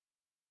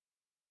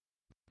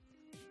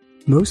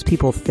Most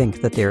people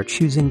think that they are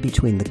choosing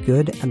between the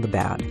good and the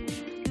bad.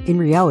 In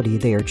reality,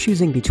 they are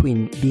choosing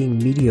between being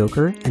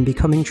mediocre and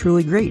becoming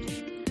truly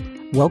great.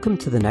 Welcome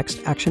to the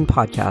Next Action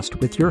Podcast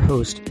with your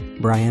host,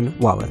 Brian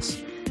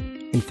Wallace.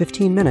 In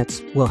 15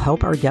 minutes, we'll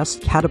help our guests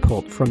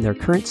catapult from their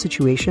current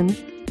situation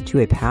to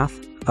a path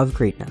of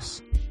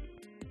greatness.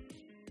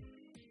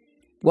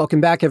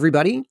 Welcome back,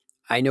 everybody.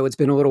 I know it's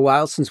been a little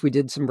while since we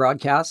did some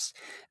broadcasts,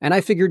 and I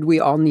figured we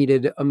all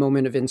needed a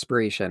moment of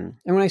inspiration.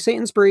 And when I say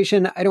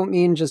inspiration, I don't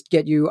mean just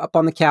get you up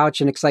on the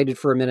couch and excited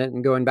for a minute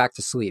and going back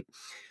to sleep.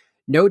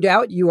 No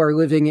doubt you are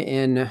living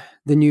in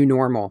the new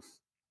normal.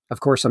 Of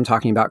course, I'm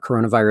talking about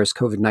coronavirus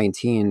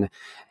COVID-19,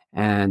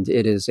 and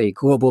it is a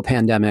global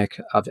pandemic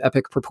of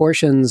epic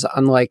proportions,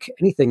 unlike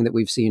anything that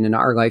we've seen in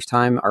our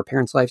lifetime, our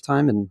parents'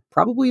 lifetime, and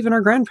probably even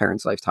our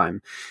grandparents'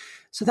 lifetime.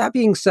 So that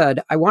being said,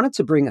 I wanted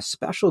to bring a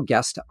special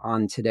guest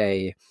on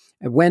today.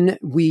 When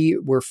we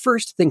were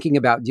first thinking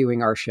about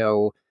doing our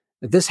show,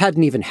 this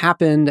hadn't even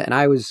happened, and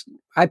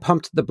I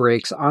pumped the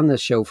brakes on this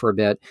show for a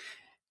bit,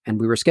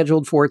 and we were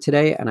scheduled for it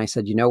today, and I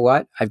said, you know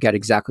what? I've got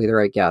exactly the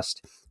right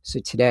guest. So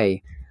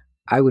today,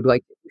 I would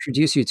like to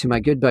introduce you to my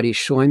good buddy,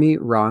 Shlomi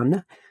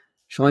Ron.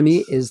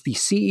 Shlomi is the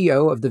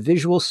CEO of the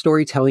Visual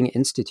Storytelling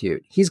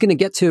Institute. He's going to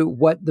get to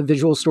what the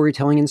Visual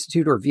Storytelling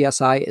Institute, or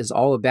VSI, is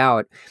all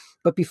about.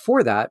 But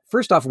before that,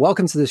 first off,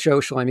 welcome to the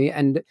show, Shlomi.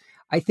 And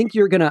I think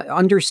you're going to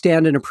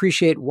understand and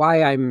appreciate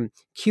why I'm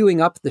queuing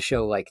up the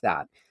show like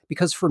that.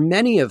 Because for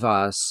many of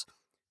us,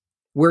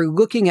 we're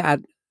looking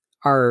at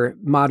our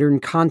modern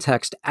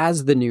context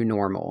as the new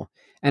normal.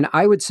 And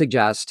I would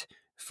suggest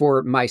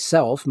for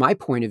myself, my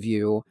point of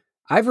view,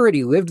 I've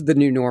already lived the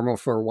new normal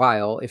for a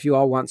while. If you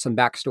all want some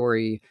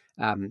backstory,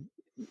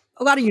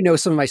 a lot of you know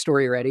some of my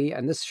story already,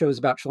 and this show is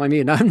about Shlomi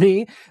and not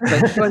me.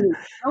 But Shlomi,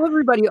 tell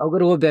everybody a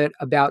little bit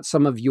about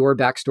some of your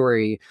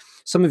backstory,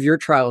 some of your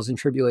trials and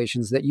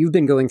tribulations that you've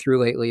been going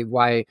through lately,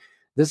 why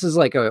this is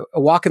like a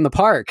walk in the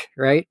park,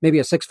 right? Maybe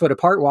a 6 foot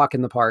apart walk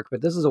in the park,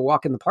 but this is a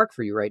walk in the park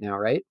for you right now,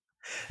 right?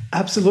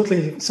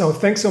 Absolutely. So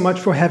thanks so much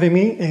for having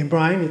me,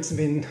 Brian. It's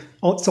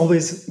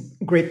always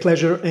a great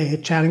pleasure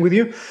chatting with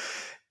you.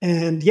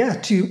 And yeah,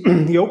 to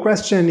your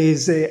question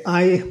is,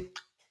 I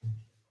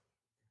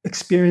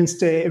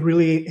experienced a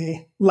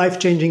really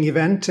life-changing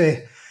event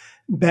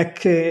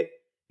back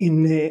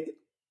in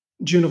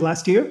June of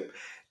last year.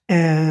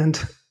 And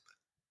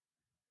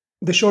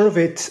the short of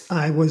it,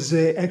 I was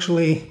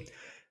actually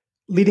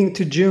leading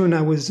to June,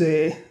 I was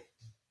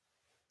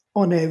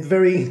on a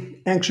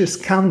very anxious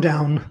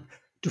countdown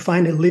to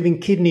find a living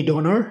kidney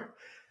donor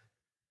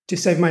to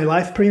save my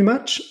life pretty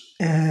much.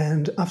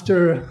 And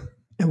after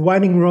a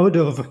winding road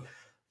of a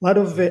lot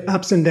of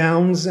ups and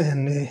downs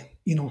and,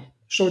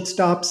 short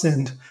stops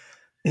and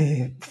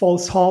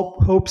false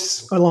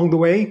hopes along the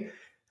way,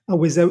 I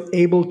was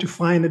able to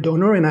find a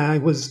donor, and I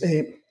was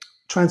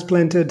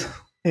transplanted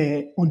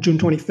on June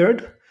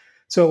 23rd.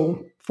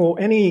 So for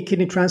any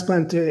kidney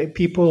transplant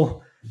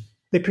people,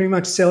 they pretty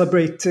much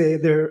celebrate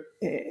their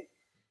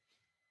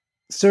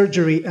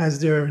surgery as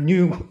their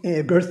new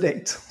birth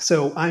date.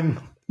 So I'm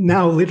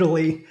now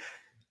literally,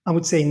 I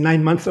would say,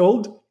 9 months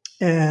old.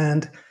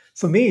 And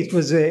for me, it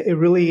was a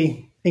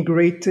really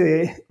great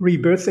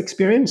rebirth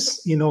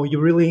experience.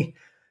 You're really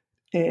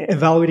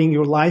evaluating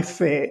your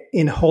life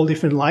in a whole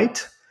different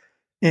light.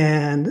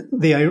 And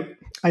the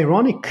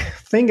ironic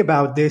thing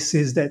about this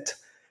is that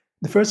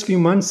the first few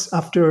months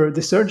after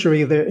the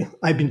surgery,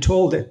 I've been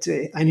told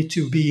that I need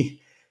to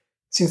be,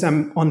 since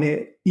I'm on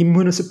the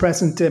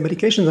immunosuppressant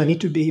medications, I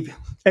need to be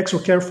extra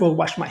careful,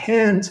 wash my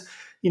hands,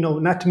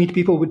 not to meet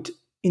people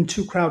in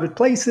too crowded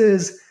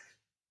places.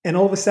 And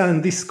all of a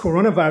sudden, this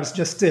coronavirus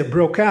just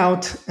broke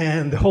out,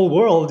 and the whole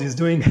world is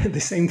doing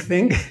the same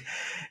thing,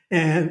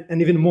 and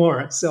even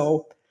more.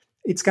 So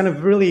it's kind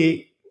of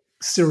really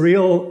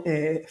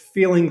surreal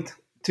feeling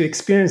to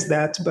experience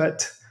that,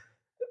 but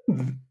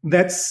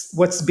that's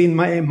what's been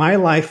my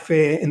life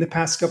in the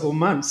past couple of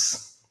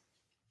months.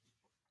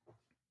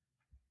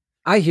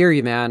 I hear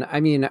you, man. I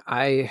mean,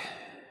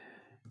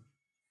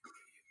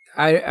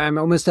 I'm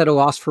almost at a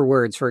loss for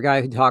words for a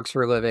guy who talks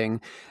for a living.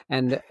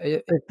 And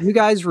if you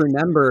guys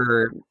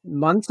remember,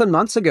 months and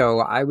months ago,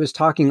 I was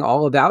talking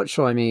all about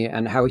Shlomi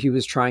and how he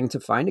was trying to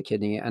find a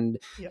kidney. And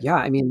yeah,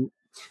 I mean,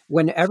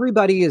 when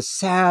everybody is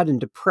sad and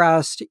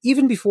depressed,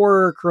 even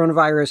before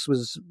coronavirus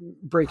was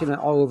breaking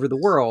all over the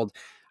world,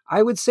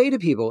 I would say to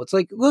people, it's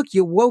like, look,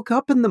 you woke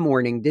up in the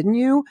morning, didn't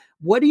you?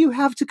 What do you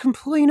have to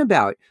complain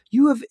about?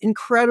 You have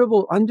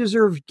incredible,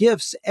 undeserved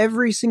gifts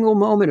every single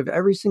moment of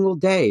every single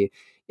day.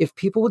 If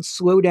people would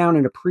slow down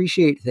and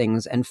appreciate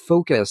things and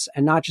focus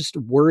and not just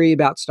worry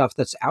about stuff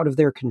that's out of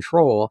their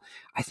control,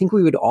 I think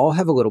we would all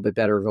have a little bit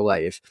better of a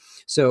life.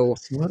 So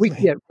Absolutely. We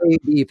can get way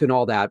deep and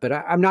all that, but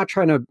I'm not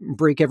trying to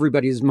break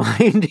everybody's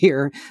mind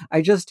here.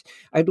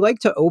 I'd like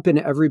to open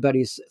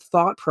everybody's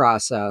thought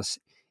process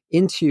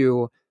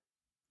into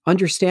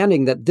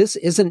understanding that this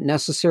isn't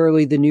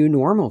necessarily the new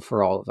normal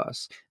for all of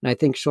us. And I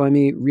think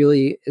Shlomi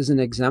really is an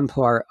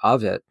exemplar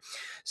of it.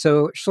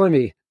 So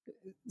Shlomi,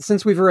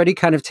 since we've already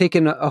kind of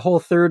taken a whole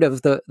third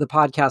of the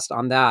podcast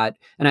on that,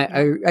 and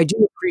I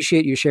do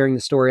appreciate you sharing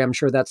the story. I'm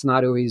sure that's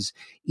not always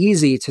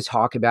easy to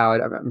talk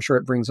about. I'm sure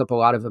it brings up a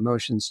lot of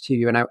emotions to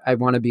you, and I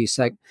want to be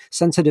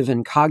sensitive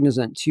and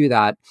cognizant to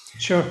that.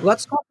 Sure.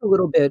 Let's talk a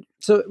little bit.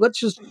 So let's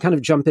just kind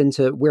of jump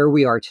into where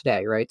we are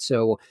today, right?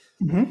 So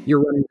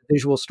you're running the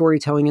Visual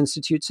Storytelling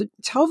Institute. So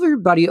tell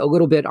everybody a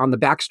little bit on the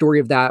backstory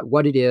of that,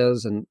 what it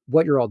is, and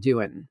what you're all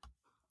doing.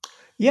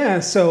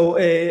 Yeah, so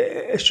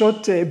a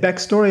short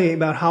backstory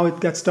about how it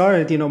got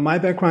started. My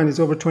background is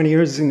over 20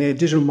 years in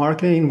digital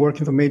marketing,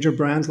 working for major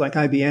brands like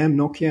IBM,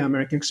 Nokia,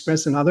 American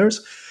Express, and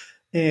others.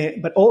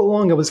 But all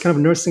along, I was kind of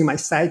nursing my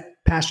side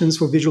passions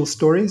for visual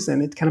stories,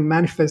 and it kind of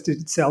manifested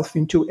itself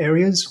in two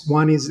areas.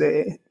 One is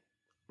a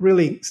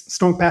really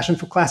strong passion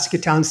for classic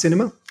Italian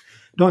cinema.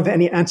 Don't have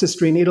any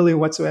ancestry in Italy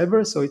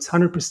whatsoever, so it's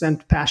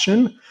 100%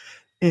 passion.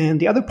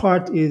 And the other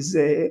part is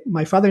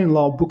my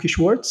father-in-law, Buki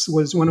Schwartz,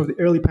 was one of the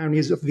early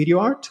pioneers of video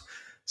art.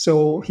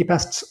 So he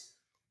passed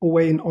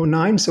away in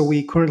 2009. So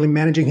we're currently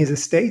managing his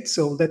estate.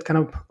 So that kind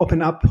of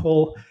opened up a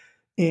whole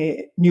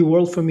new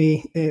world for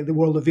me, the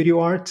world of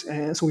video art.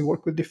 And so we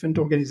work with different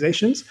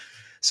organizations.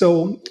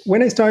 So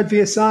when I started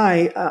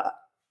VSI,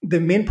 the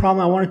main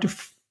problem I wanted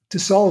to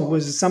solve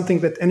was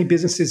something that any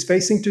business is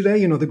facing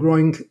today, the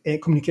growing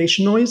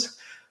communication noise.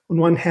 On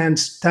one hand,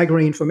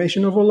 staggering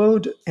information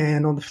overload,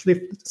 and on the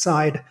flip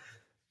side,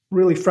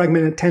 really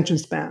fragmented attention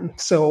span.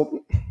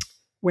 So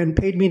when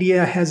paid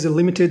media has a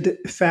limited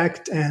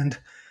effect and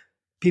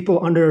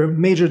people under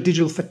major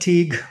digital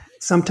fatigue,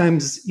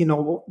 sometimes,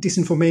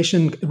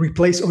 disinformation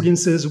replace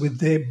audiences with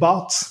the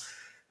bots,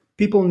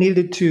 people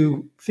needed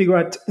to figure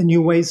out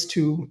new ways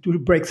to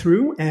break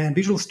through. And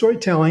visual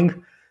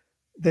storytelling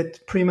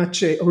that pretty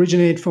much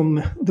originated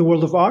from the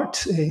world of art,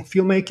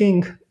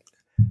 filmmaking,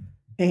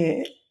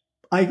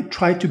 I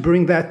tried to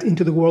bring that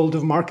into the world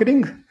of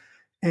marketing.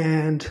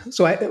 And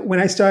so when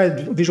I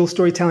started, visual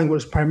storytelling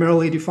was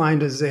primarily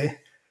defined as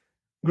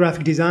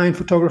graphic design,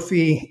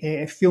 photography,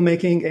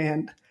 filmmaking.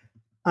 And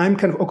I'm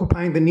kind of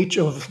occupying the niche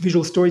of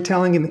visual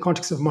storytelling in the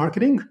context of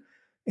marketing.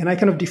 And I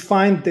kind of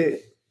defined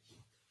the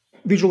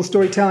visual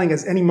storytelling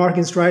as any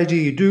marketing strategy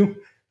you do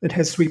that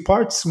has three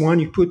parts. One,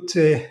 you put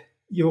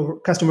your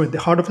customer at the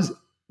heart of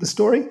the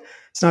story.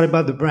 It's not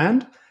about the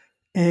brand.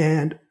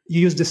 And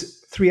you use this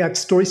 3-act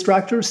story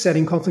structure,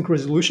 setting conflict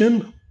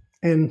resolution,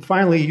 and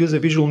finally use a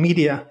visual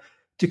media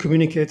to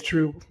communicate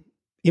through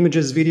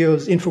images,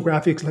 videos,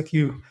 infographics, like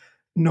you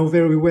know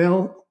very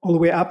well, all the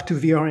way up to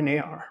VR and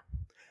AR.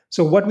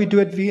 So what we do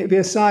at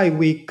VSI,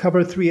 we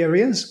cover 3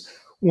 areas.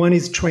 One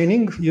is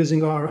training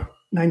using our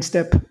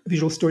 9-step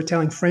visual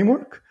storytelling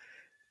framework,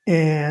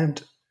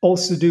 and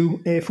also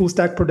do a full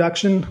stack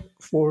production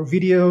for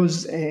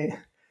videos,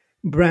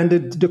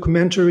 branded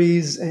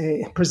documentaries,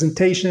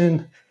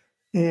 presentation,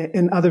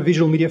 and other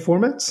visual media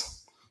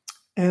formats.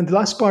 And the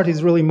last part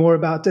is really more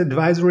about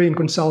advisory and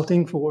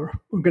consulting for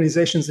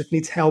organizations that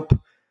needs help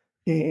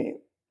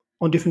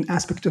on different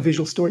aspects of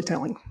visual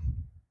storytelling.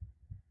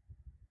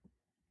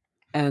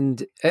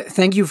 And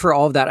thank you for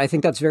all of that. I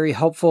think that's very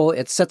helpful.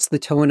 It sets the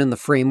tone and the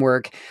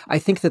framework. I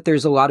think that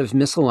there's a lot of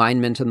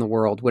misalignment in the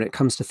world when it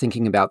comes to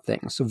thinking about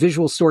things. So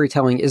visual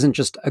storytelling isn't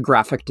just a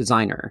graphic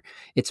designer.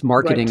 It's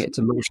marketing, It's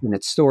emotion,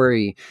 it's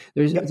story.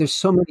 There's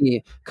so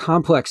many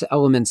complex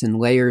elements and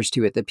layers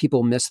to it that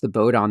people miss the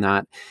boat on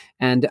that.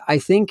 And I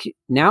think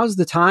now's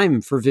the time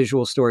for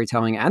visual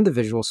storytelling and the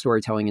Visual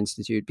Storytelling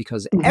Institute,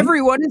 because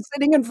everyone is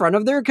sitting in front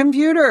of their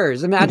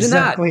computers. Imagine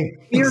that.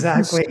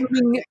 Exactly.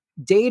 Consuming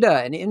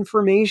data and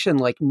information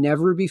like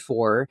never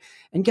before.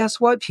 And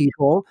guess what,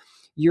 people?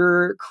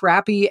 Your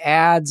crappy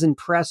ads and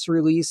press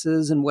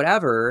releases and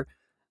whatever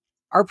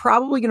are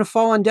probably going to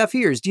fall on deaf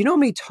ears. Do you know how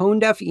many tone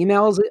deaf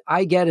emails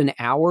I get an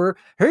hour?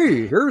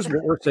 Hey, here's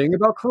what we're saying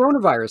about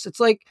coronavirus. It's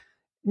like,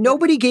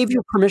 nobody gave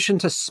you permission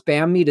to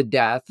spam me to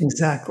death.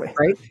 Exactly.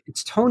 Right?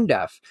 It's tone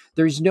deaf.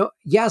 There's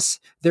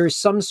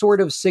some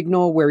sort of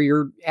signal where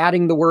you're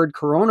adding the word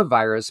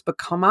coronavirus, but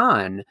come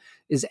on.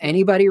 Is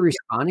anybody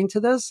responding to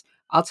this?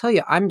 I'll tell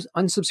you, I'm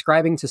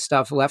unsubscribing to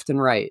stuff left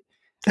and right.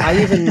 I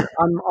even,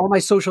 on all my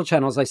social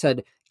channels, I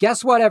said,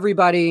 guess what,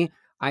 everybody?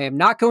 I am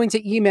not going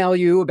to email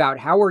you about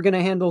how we're going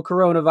to handle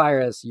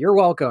coronavirus. You're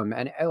welcome.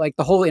 And like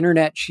the whole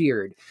internet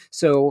cheered.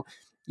 So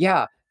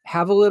yeah,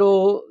 have a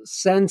little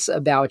sense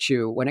about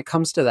you when it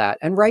comes to that.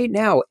 And right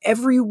now,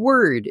 every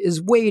word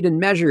is weighed and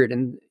measured,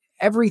 and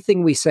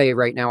everything we say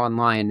right now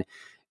online,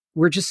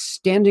 we're just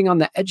standing on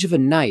the edge of a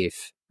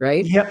knife.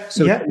 Right?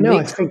 So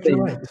I think you're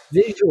right.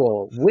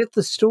 Visual with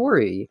the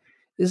story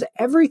is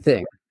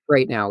everything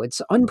right now.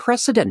 It's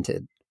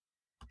unprecedented.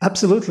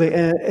 Absolutely.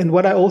 And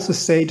what I also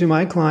say to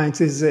my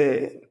clients is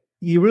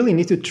you really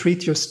need to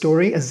treat your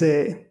story as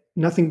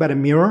nothing but a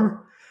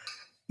mirror.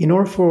 In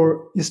order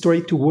for your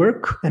story to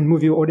work and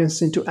move your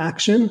audience into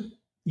action,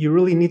 you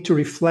really need to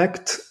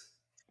reflect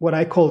what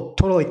I call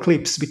total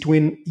eclipse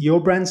between your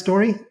brand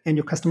story and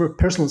your customer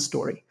personal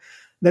story.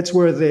 That's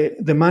where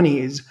the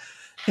money is.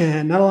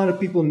 And not a lot of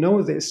people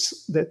know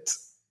this, that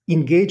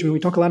engagement, we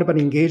talk a lot about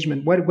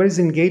engagement. What is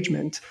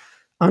engagement?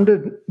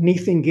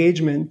 underneath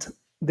engagement,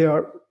 there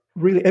are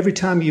really, every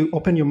time you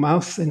open your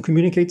mouth and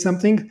communicate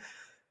something,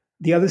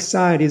 the other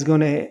side is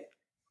going to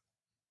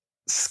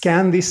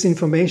scan this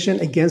information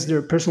against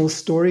their personal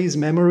stories,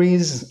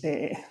 memories,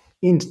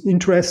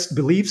 interests,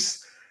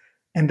 beliefs,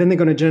 and then they're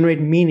going to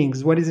generate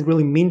meanings. What does it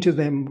really mean to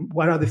them?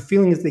 What are the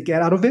feelings they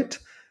get out of it?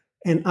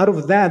 And out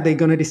of that, they're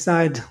going to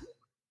decide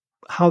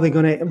how they're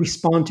going to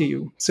respond to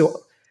you. So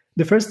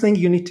the first thing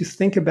you need to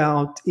think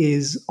about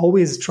is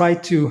always try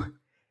to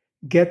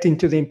get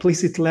into the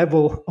implicit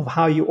level of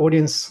how your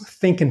audience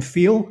think and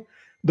feel,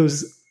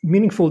 those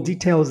meaningful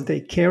details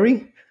they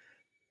carry,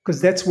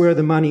 because that's where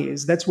the money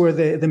is. That's where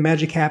the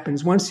magic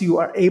happens. Once you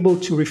are able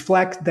to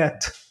reflect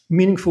that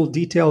meaningful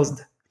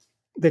details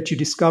that you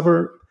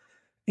discover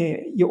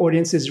your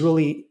audience is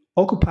really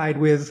occupied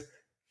with,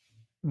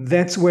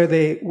 that's where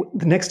the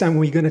next time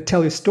when you're going to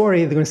tell your story,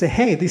 they're going to say,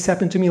 hey, this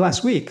happened to me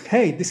last week.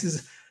 Hey,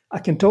 I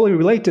can totally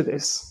relate to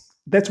this.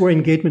 That's where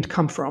engagement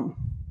comes from.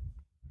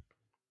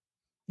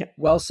 Yeah.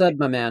 Well said,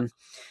 my man.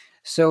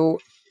 So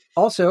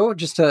also,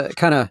 just to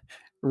kind of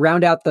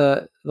round out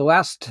the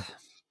last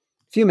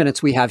few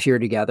minutes we have here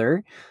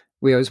together,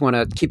 we always want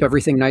to keep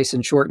everything nice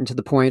and short and to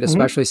the point,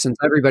 especially since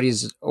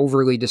everybody's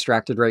overly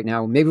distracted right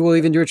now. Maybe we'll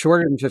even do it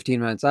shorter than 15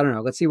 minutes. I don't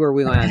know. Let's see where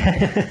we land.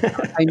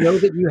 I know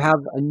that you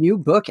have a new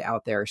book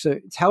out there. So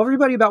tell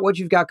everybody about what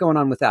you've got going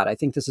on with that. I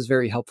think this is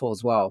very helpful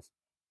as well.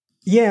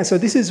 Yeah, so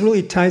this is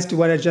really ties to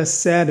what I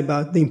just said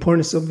about the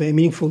importance of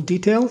meaningful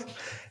detail.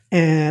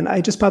 And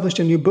I just published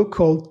a new book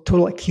called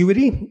Total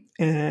Acuity.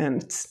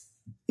 And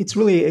it's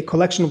really a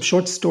collection of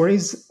short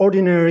stories,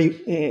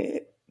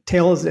 ordinary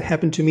tales that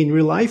happened to me in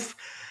real life,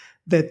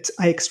 that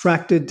I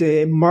extracted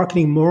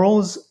marketing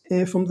morals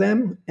from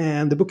them.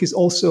 And the book is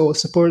also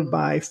supported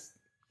by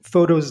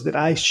photos that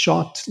I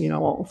shot,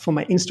 from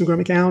my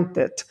Instagram account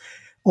that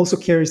also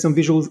carry some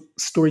visual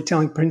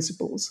storytelling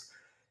principles.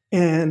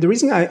 And the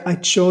reason I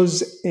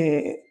chose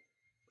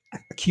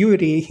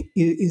acuity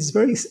is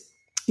very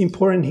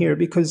important here,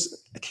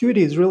 because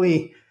acuity is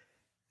really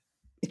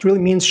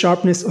means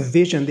sharpness of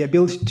vision, the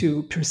ability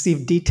to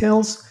perceive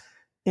details.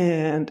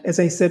 And as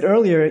I said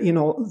earlier,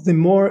 the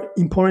more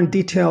important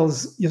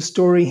details your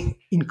story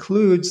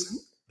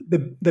includes, the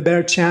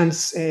better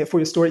chance for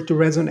your story to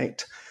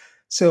resonate.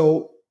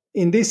 So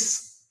in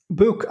this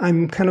book,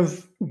 I'm kind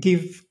of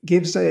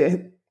gives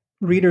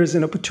readers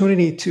an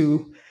opportunity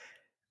to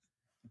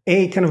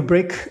kind of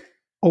break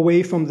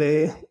away from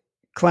the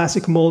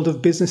classic mold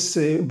of business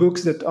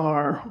books that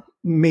are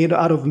made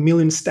out of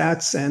million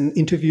stats and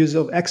interviews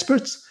of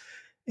experts,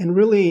 and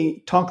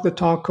really talk the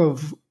talk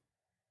of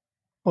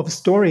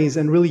stories,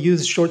 and really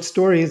use short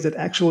stories that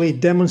actually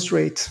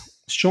demonstrate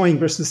showing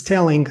versus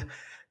telling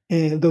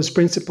those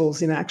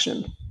principles in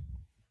action.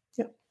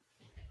 Yeah.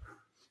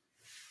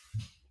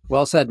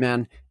 Well said,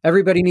 man.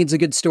 Everybody needs a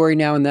good story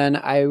now and then.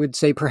 I would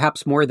say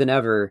perhaps more than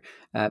ever.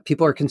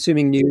 People are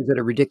consuming news at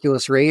a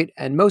ridiculous rate,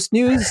 and most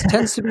news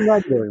tends to be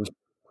negative.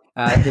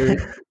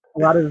 There's a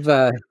lot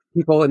of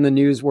people in the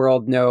news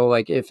world know,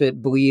 like, if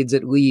it bleeds,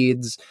 it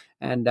leads.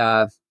 And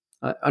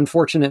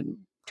unfortunate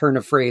turn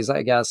of phrase,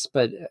 I guess,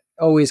 but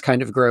always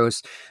kind of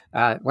gross.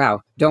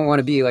 Wow. Don't want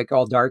to be like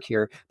all dark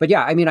here. But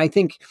yeah, I mean, I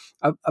think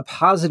a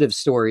positive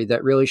story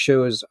that really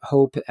shows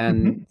hope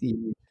and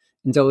the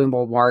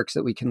indelible marks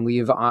that we can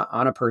leave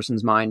on a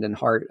person's mind and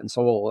heart and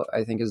soul,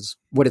 I think is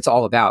what it's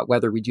all about,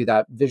 whether we do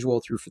that visual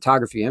through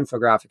photography,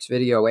 infographics,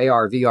 video,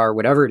 AR, VR,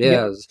 whatever it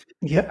is.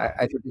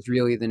 I think is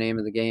really the name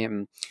of the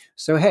game.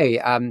 So, hey,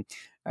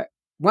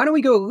 why don't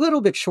we go a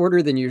little bit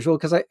shorter than usual?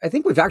 Because I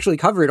think we've actually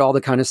covered all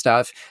the kind of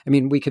stuff. I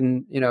mean, we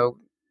can,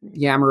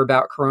 yammer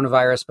about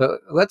coronavirus, but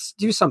let's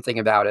do something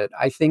about it.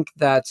 I think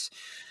this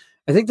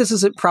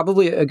is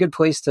probably a good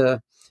place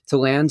to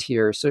land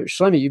here. So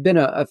Shlomi, you've been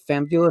a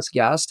fabulous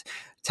guest.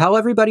 Tell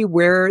everybody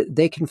where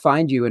they can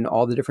find you and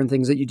all the different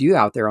things that you do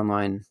out there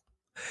online.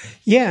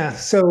 Yeah,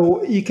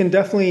 so you can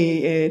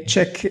definitely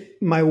check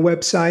my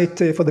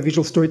website for the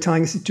Visual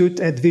Storytelling Institute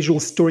at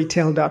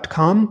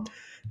visualstorytell.com.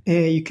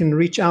 You can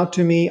reach out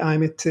to me.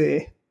 I'm at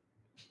Shlomi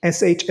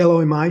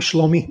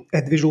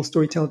at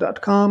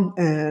visualstorytell.com.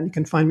 And you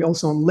can find me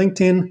also on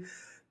LinkedIn.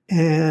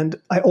 And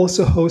I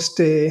also host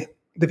the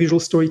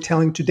Visual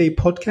Storytelling Today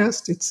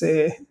podcast. It's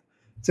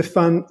a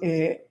fun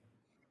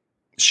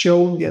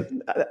show. Yeah,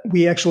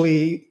 we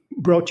actually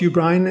brought you,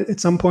 Brian, at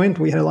some point.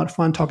 We had a lot of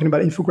fun talking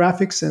about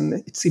infographics and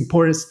its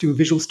importance to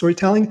visual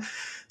storytelling.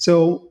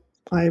 So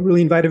I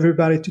really invite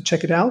everybody to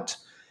check it out.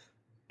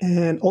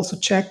 And also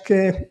check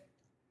the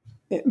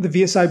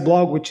VSI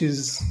blog, which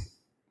is,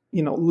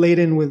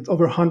 laden with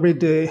over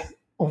 100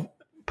 of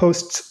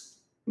posts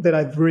that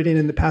I've written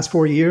in the past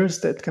 4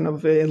 years that kind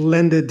of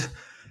landed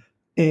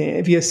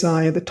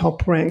VSI at the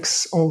top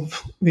ranks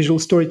of visual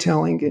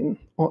storytelling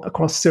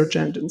across search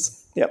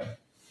engines. Yep.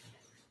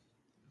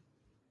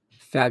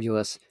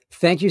 Fabulous.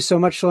 Thank you so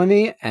much,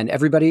 Shlomi. And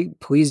everybody,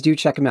 please do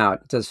check him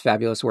out. It does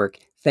fabulous work.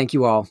 Thank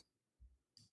you all.